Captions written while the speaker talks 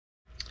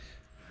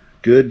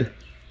Good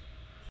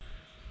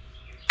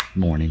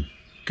morning.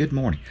 Good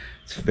morning.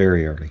 It's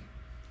very early.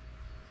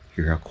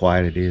 Hear how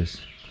quiet it is?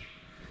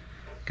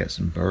 Got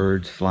some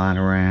birds flying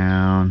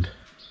around.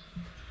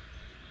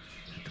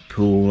 At the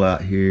pool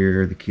out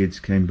here. The kids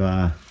came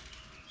by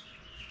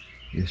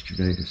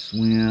yesterday to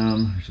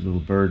swim. There's a little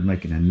bird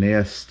making a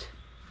nest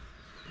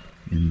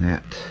in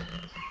that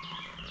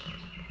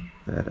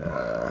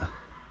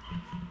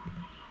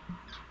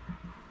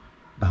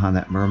behind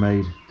that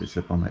mermaid that's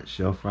up on that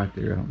shelf right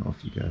there. I don't know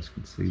if you guys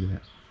can see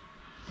that.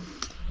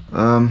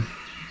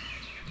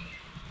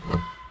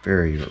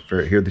 Very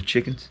here are the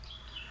chickens.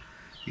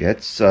 Yeah,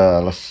 it's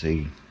let's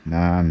see,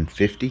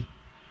 9:50.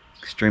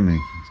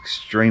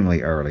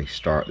 Extremely early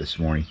start this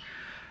morning.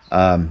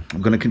 I'm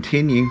going to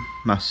continue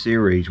my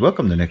series.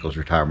 Welcome to Nichols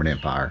Retirement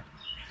Empire.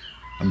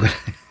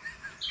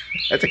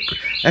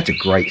 That's a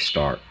great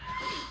start.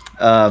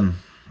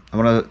 I'm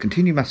going to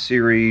continue my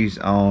series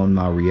on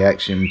my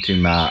reaction to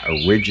my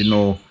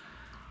original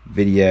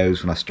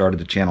videos when I started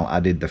the channel. I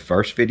did the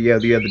first video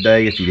the other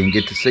day. If you didn't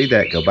get to see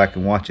that, go back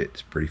and watch it.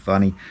 It's pretty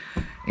funny.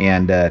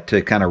 And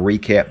to kind of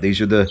recap,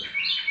 these are the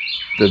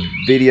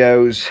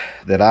videos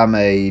that I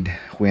made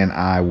when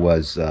I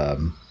was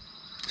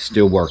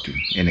still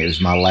working. And it was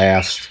my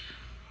last,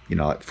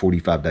 like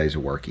 45 days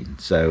of working.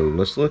 So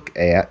let's look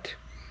at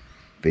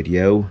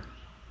video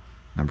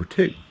number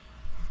 2.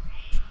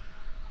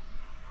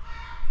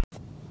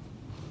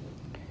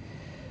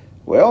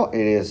 Well,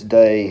 it is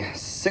day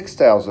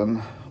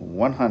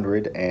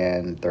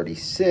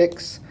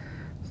 6,136.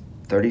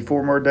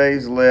 34 more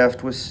days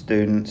left with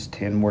students,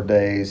 10 more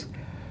days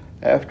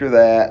after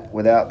that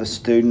without the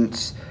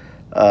students.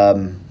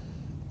 The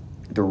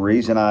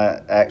reason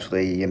I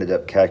actually ended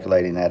up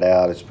calculating that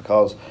out is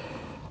because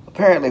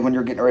apparently when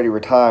you're getting ready to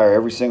retire,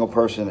 every single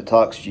person that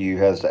talks to you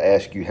has to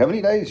ask you, how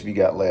many days have you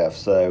got left?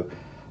 So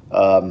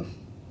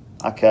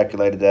I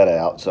calculated that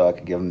out so I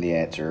could give them the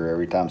answer.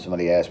 Every time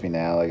somebody asks me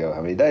now, they go,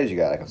 how many days you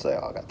got? I can say,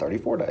 oh, I got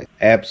 34 days.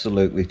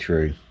 Absolutely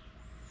true.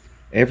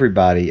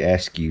 Everybody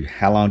asks you,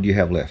 how long do you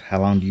have left? How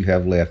long do you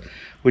have left?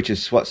 Which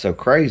is what's so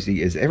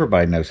crazy is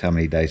everybody knows how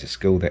many days of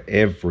school. That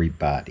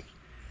everybody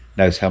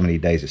knows how many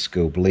days of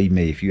school. Believe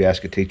me, if you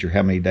ask a teacher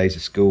how many days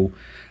of school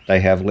they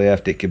have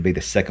left, it could be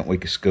the second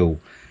week of school,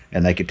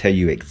 and they could tell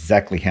you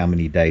exactly how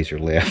many days are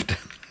left.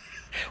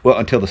 Well,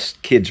 until the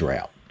kids are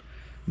out.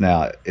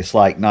 Now, it's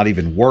like not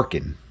even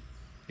working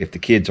if the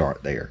kids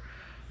aren't there.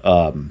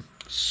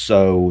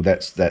 So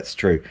that's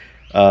true.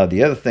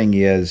 The other thing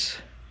is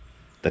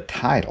the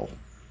title.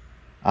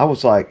 I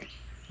was like,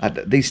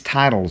 these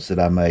titles that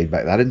I made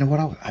back, I didn't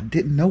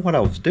know what I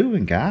was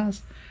doing,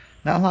 guys.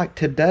 Not like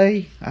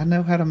today, I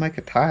know how to make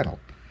a title.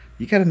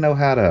 You got to know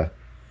how to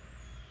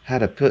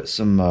put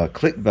some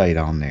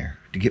clickbait on there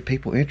to get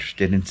people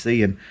interested in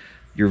seeing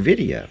your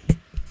video.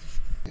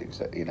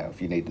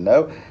 If you need to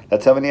know,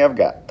 that's how many I've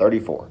got,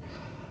 34.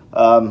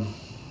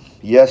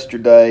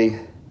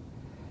 Yesterday,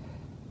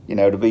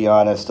 to be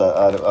honest,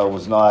 I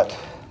was not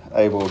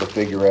able to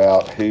figure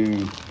out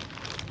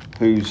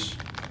whose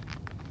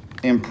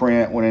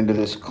imprint went into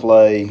this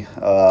clay.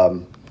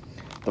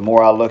 The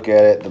more I look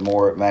at it, the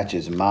more it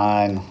matches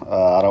mine.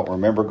 I don't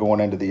remember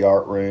going into the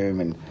art room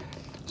and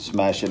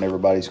smashing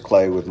everybody's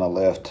clay with my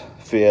left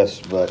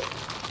fist, but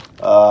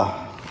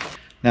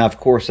now,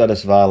 of course, I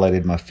just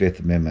violated my Fifth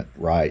Amendment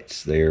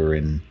rights there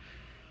and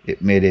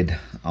admitted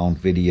on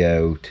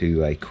video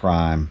to a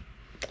crime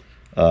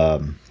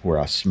where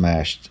I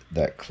smashed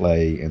that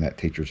clay in that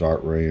teacher's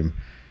art room.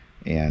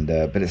 And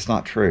but it's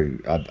not true.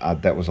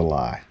 That was a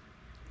lie.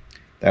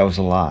 That was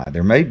a lie.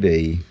 There may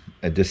be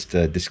just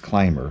a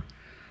disclaimer.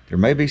 There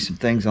may be some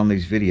things on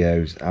these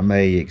videos I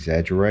may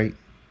exaggerate.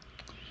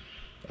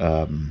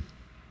 In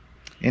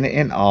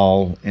an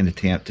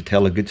attempt to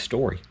tell a good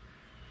story.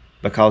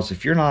 Because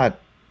if you're not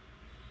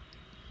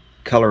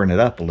coloring it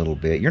up a little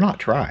bit, you're not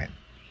trying.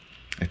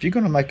 If you're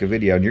going to make a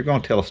video and you're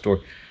going to tell a story,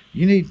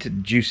 you need to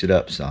juice it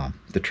up some.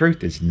 The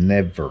truth is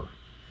never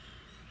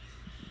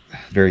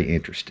very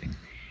interesting.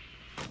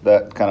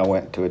 That kind of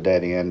went to a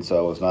dead end, so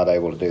I was not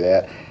able to do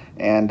that.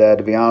 And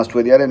to be honest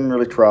with you, I didn't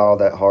really try all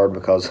that hard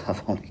because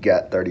I've only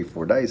got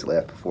 34 days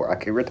left before I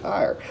can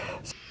retire.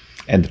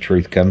 And the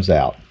truth comes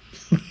out.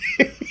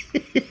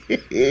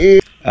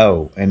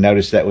 Oh, and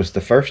notice that was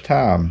the first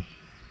time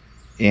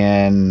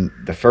in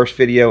the first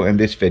video and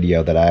this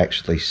video that I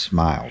actually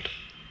smiled.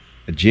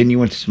 A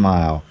genuine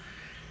smile,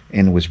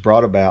 and it was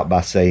brought about by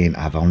saying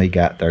I've only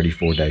got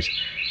 34 days.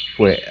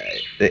 Well,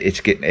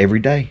 it's getting every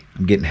day.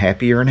 I'm getting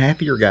happier and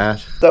happier,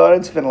 guys. So I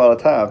didn't spend a lot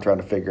of time trying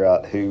to figure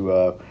out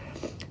who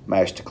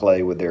mashed the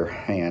clay with their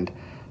hand.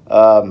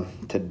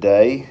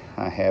 Today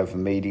I have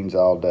meetings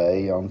all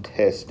day on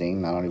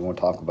testing. I don't even want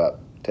to talk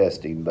about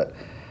testing, but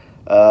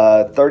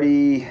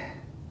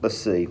let's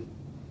see.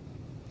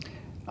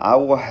 I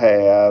will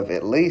have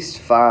at least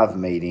 5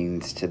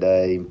 meetings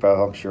today.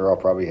 I'm sure I'll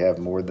probably have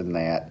more than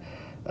that.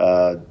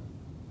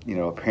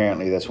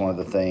 Apparently that's one of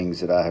the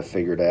things that I have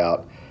figured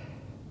out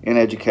in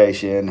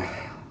education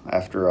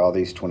after all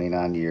these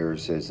 29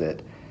 years is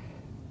that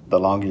the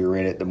longer you're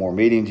in it, the more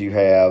meetings you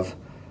have.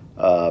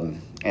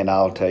 And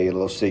I'll tell you a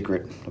little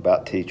secret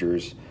about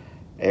teachers.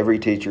 Every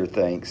teacher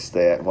thinks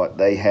that what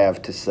they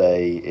have to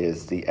say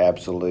is the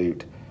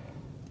absolute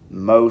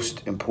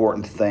most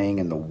important thing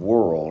in the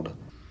world.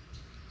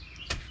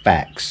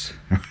 Facts.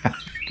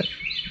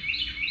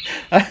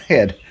 I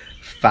had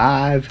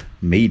 5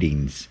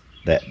 meetings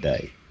that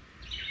day.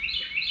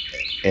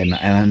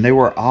 And they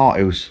were all,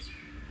 it was,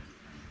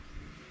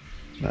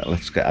 well,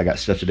 I got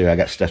stuff to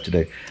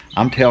do.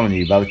 I'm telling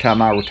you, by the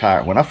time I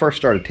retired, when I first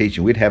started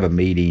teaching, we'd have a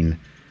meeting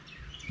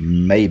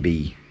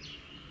maybe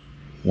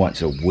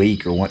once a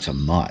week or once a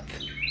month.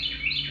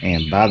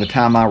 And by the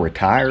time I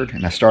retired,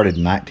 and I started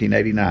in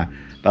 1989,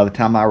 by the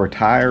time I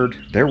retired,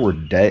 there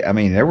would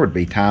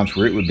be times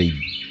where it would be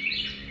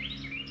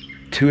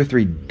 2 or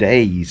 3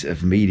 days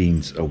of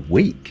meetings a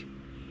week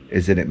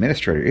as an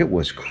administrator. It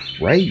was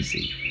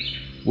crazy.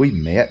 We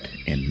met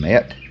and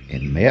met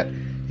and met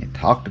and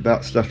talked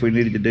about stuff we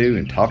needed to do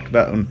and talked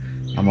about them.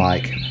 I'm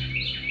like,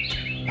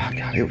 oh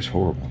God, it was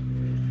horrible.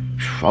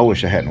 I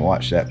wish I hadn't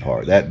watched that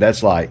part.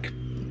 That's like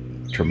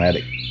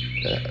traumatic.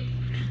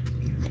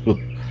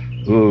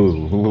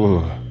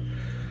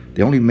 The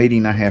only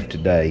meeting I have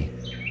today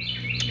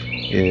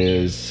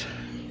is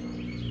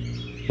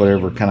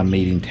whatever kind of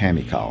meeting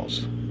Tammy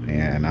calls,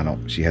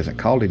 and she hasn't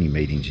called any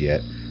meetings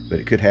yet, but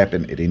it could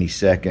happen at any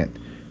second.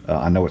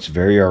 I know it's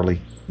very early,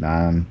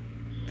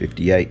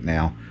 9:58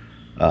 now,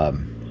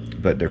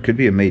 but there could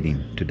be a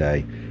meeting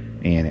today,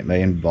 and it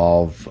may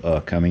involve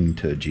coming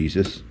to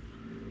Jesus,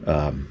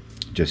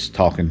 just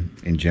talking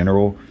in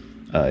general.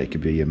 It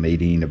could be a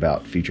meeting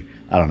about future.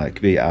 I don't know. It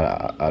could be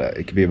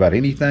it could be about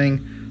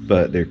anything,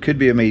 but there could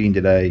be a meeting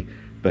today,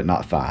 but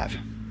not 5.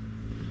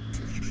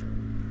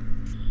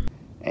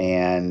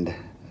 And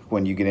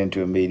when you get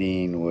into a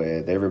meeting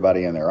with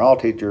everybody and they're all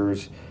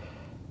teachers,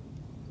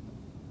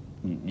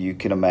 you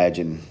can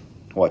imagine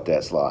what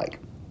that's like.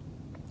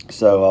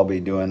 So I'll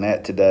be doing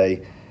that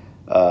today.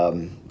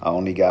 I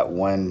only got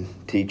 1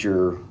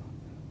 teacher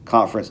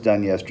conference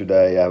done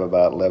yesterday. I have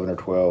about 11 or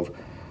 12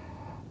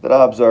 that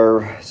I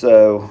observe,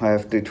 so I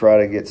have to try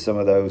to get some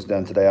of those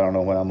done today. I don't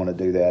know when I'm going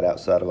to do that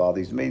outside of all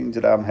these meetings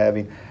that I'm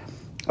having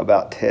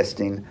about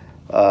testing,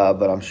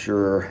 but I'm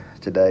sure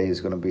today is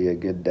going to be a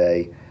good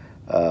day.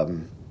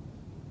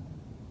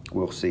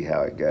 We'll see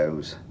how it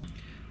goes.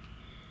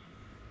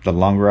 The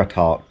longer I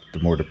talk, the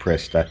more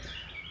depressed I.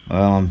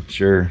 Well, I'm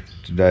sure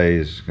today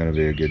is going to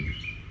be a good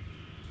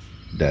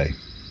day.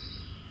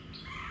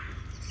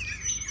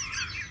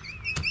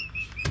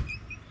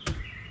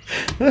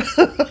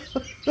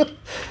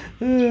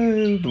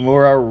 The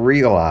more I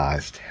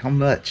realized how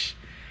much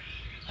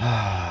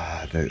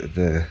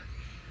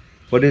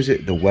what is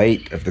it, the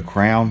weight of the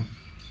crown,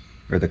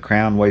 or the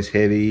crown weighs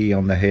heavy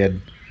on the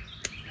head.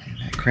 Man,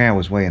 that crown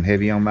was weighing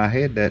heavy on my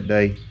head that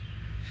day. I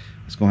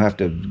was gonna have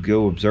to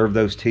go observe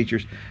those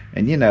teachers.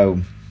 And you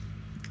know,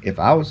 if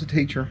I was a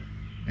teacher,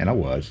 and I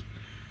was,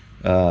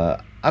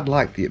 I'd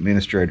like the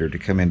administrator to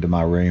come into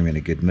my room in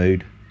a good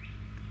mood,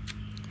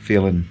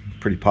 feeling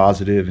pretty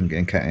positive, and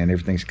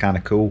everything's kind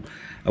of cool.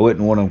 I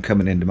wouldn't want them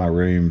coming into my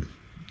room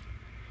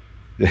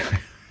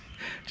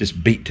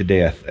just beat to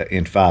death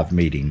in 5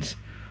 meetings.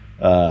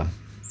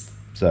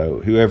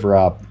 So whoever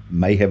I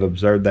may have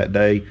observed that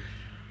day,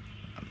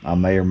 I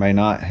may or may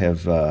not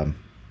have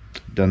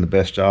done the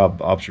best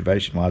job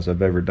observation-wise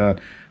I've ever done.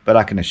 But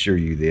I can assure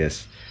you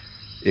this,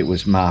 it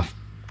was my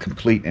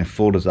complete and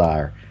full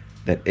desire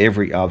that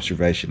every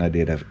observation I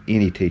did of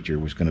any teacher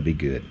was going to be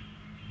good.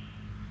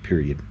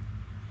 Period.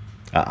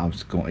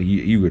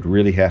 You would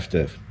really have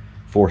to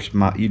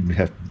you'd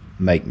have to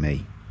make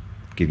me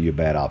give you a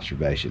bad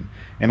observation.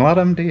 And a lot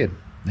of them did.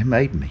 They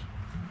made me.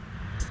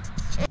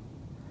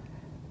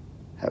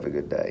 Have a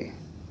good day.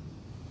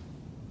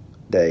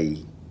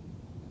 Day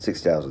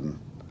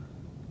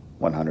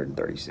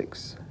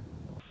 6,136.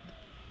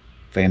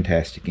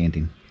 Fantastic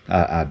ending.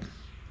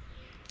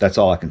 That's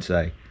all I can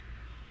say.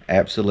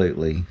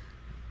 Absolutely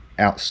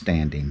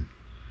outstanding.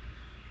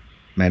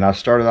 Man, I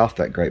started off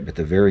that great, but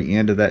the very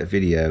end of that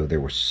video, there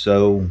was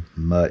so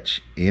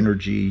much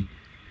energy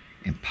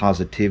and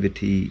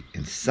positivity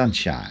and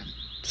sunshine.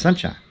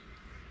 Sunshine.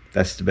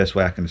 That's the best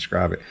way I can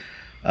describe it.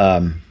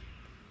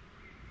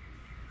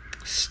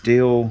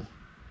 Still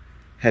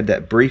had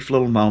that brief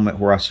little moment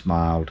where I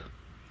smiled,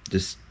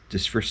 just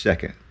for a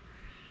second,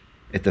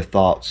 at the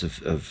thoughts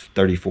of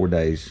 34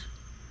 days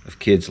of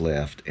kids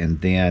left. And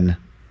then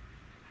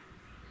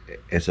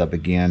as I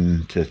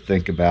began to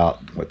think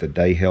about what the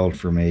day held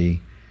for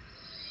me,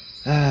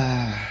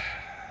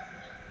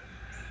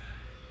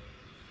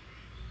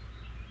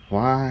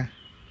 why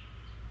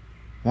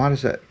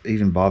does that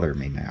even bother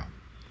me now?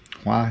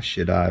 Why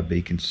should I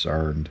be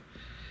concerned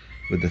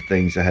with the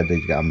things I had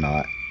to do? I'm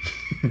not.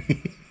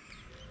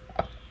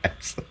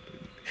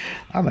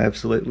 I'm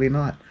absolutely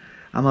not.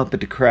 I'm up at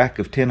the crack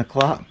of 10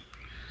 o'clock.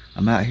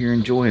 I'm out here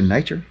enjoying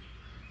nature,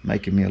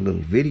 making me a little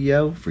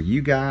video for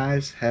you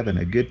guys, having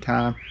a good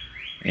time,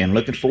 and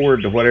looking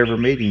forward to whatever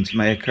meetings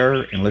may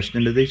occur and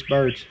listening to these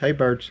birds. Hey,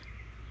 birds.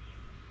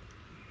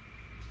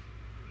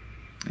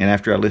 And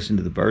after I listen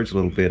to the birds a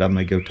little bit, I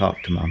may go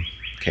talk to my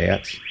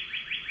cats.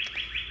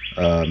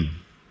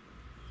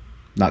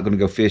 Not going to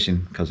go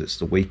fishing because it's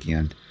the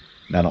weekend,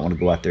 and I don't want to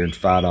go out there and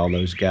fight all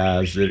those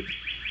guys that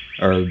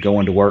are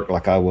going to work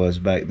like I was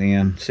back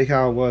then. See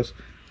how I was?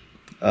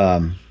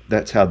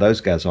 That's how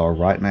those guys are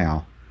right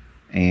now,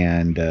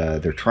 and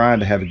they're trying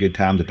to have a good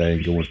time today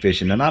and going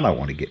fishing, and I don't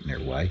want to get in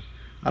their way.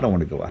 I don't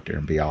want to go out there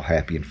and be all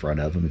happy in front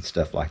of them and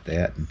stuff like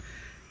that and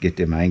get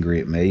them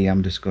angry at me.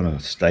 I'm just going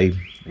to stay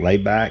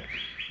laid back,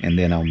 and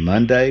then on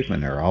Monday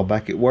when they're all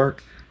back at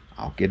work,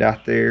 I'll get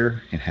out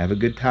there and have a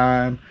good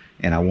time,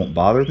 and I won't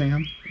bother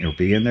them or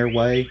be in their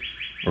way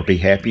or be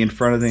happy in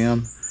front of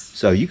them.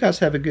 So you guys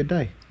have a good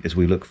day as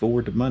we look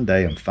forward to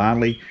Monday. I'm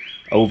finally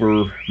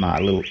over my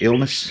little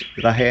illness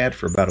that I had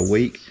for about a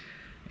week,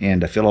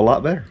 and I feel a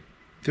lot better.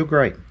 Feel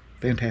great.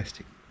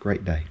 Fantastic.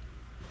 Great day.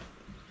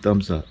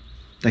 Thumbs up.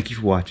 Thank you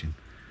for watching.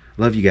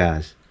 Love you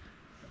guys.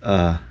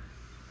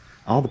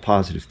 All the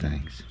positive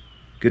things.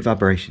 Good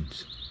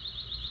vibrations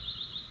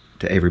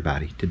to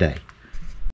everybody today.